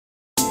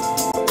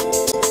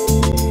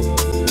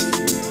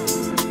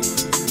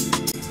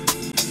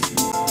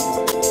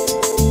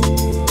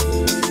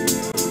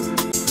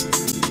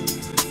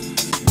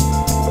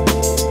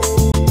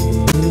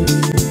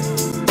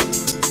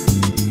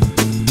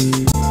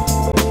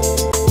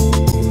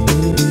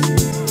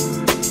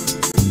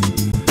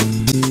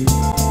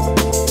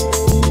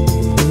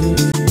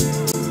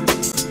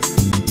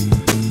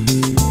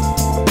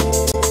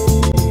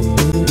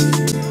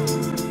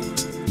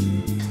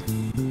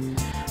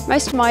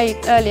my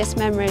earliest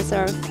memories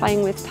are of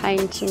playing with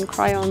paint and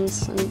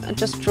crayons and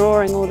just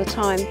drawing all the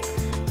time.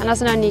 And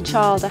as an only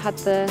child, I had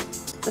the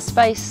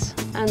space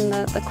and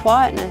the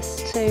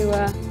quietness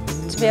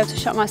to be able to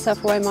shut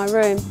myself away in my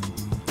room.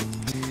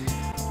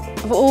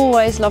 I've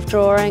always loved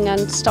drawing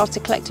and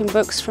started collecting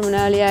books from an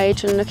early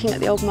age and looking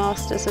at the old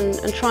masters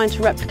and trying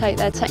to replicate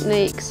their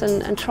techniques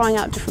and trying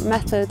out different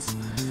methods.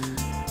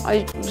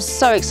 I was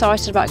so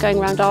excited about going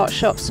around art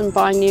shops and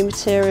buying new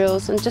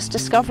materials and just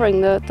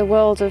discovering the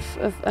world of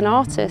an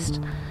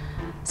artist.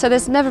 So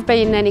there's never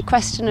been any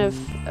question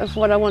of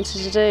what I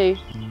wanted to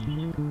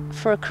do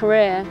for a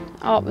career.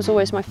 Art was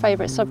always my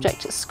favourite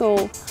subject at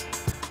school,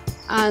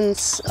 and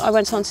I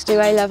went on to do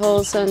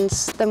A-levels and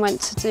then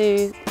went to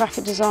do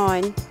graphic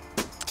design,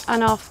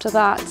 and after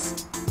that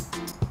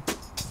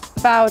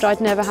vowed I'd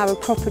never have a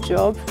proper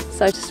job,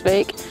 so to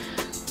speak,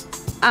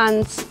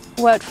 and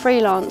worked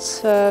freelance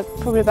for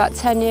probably about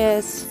 10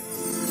 years.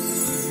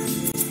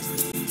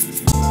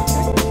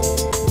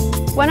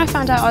 When I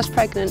found out I was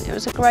pregnant, it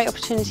was a great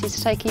opportunity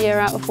to take a year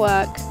out of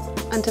work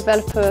and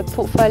develop a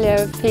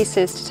portfolio of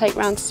pieces to take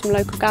round to some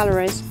local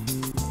galleries.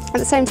 At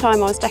the same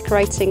time, I was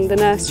decorating the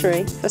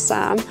nursery for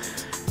Sam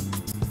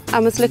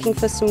and was looking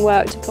for some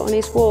work to put on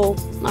his wall.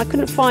 I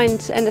couldn't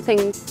find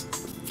anything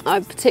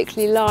I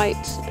particularly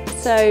liked,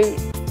 so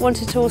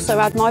wanted to also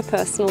add my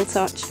personal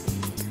touch.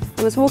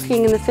 I was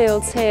walking in the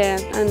fields here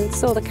and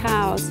saw the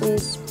cows and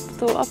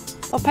thought,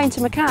 I'll paint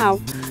him a cow.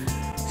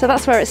 So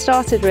that's where it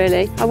started,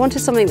 really. I wanted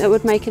something that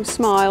would make him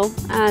smile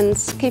and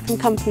keep him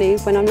company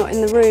when I'm not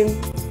in the room.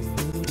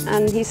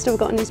 And he's still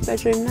got in his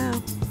bedroom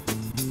now.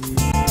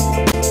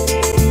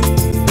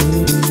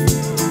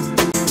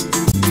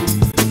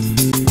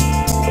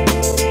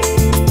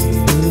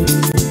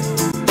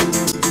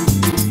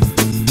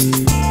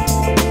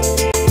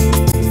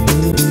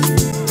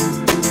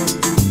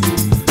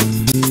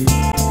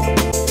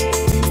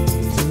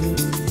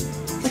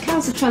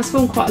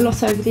 Transformed quite a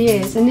lot over the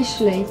years.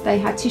 Initially they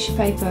had tissue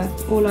paper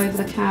all over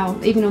the cow,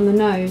 even on the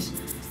nose.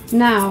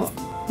 Now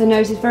the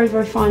nose is very,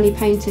 very finely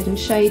painted and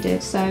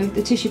shaded, so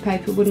the tissue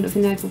paper wouldn't have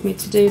enabled me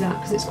to do that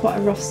because it's quite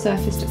a rough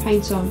surface to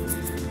paint on.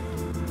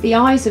 The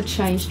eyes have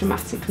changed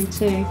dramatically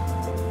too.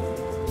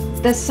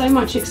 There's so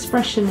much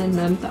expression in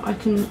them that I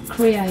can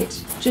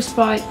create just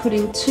by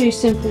putting two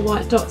simple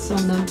white dots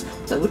on them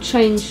that would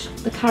change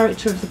the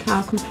character of the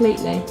cow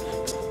completely.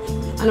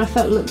 And I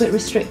felt a little bit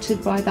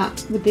restricted by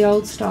that with the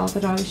old style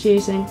that I was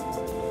using.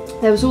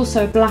 There was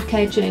also black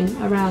edging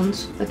around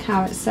the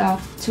cow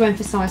itself to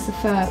emphasise the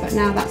fur, but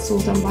now that's all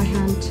done by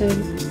hand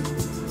too.